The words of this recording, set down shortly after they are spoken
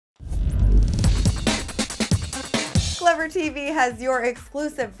ClevverTV has your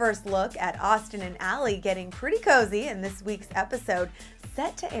exclusive first look at Austin and Ally getting pretty cozy in this week's episode,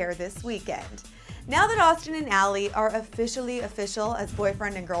 set to air this weekend. Now that Austin and Ally are officially official as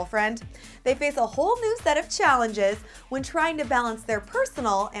boyfriend and girlfriend, they face a whole new set of challenges when trying to balance their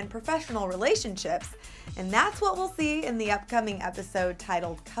personal and professional relationships. And that's what we'll see in the upcoming episode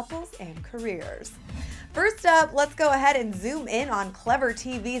titled Couples and Careers. First up, let's go ahead and zoom in on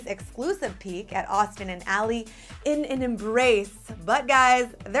ClevverTV's exclusive peek at Austin and Ally in an embrace. But guys,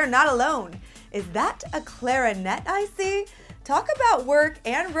 they're not alone. Is that a clarinet I see? Talk about work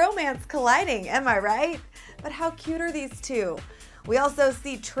and romance colliding, am I right? But how cute are these two? We also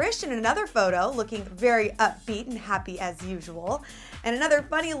see Trish in another photo looking very upbeat and happy as usual. And another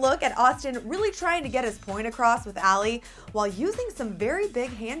funny look at Austin really trying to get his point across with Ally while using some very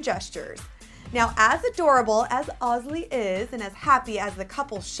big hand gestures. Now, as adorable as Ausly is and as happy as the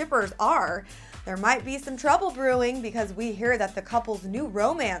couple's shippers are, there might be some trouble brewing because we hear that the couple's new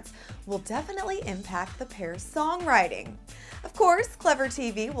romance will definitely impact the pair's songwriting. Of course,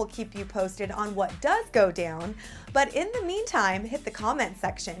 ClevverTV will keep you posted on what does go down, but in the meantime, hit the comment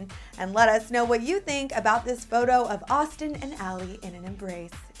section and let us know what you think about this photo of Austin and Ally in an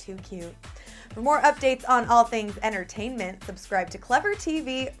embrace. Too cute. For more updates on all things entertainment, subscribe to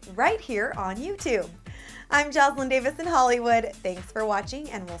ClevverTV right here on YouTube. I'm Jocelyn Davis in Hollywood. Thanks for watching,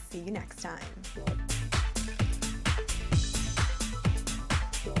 and we'll see you next time.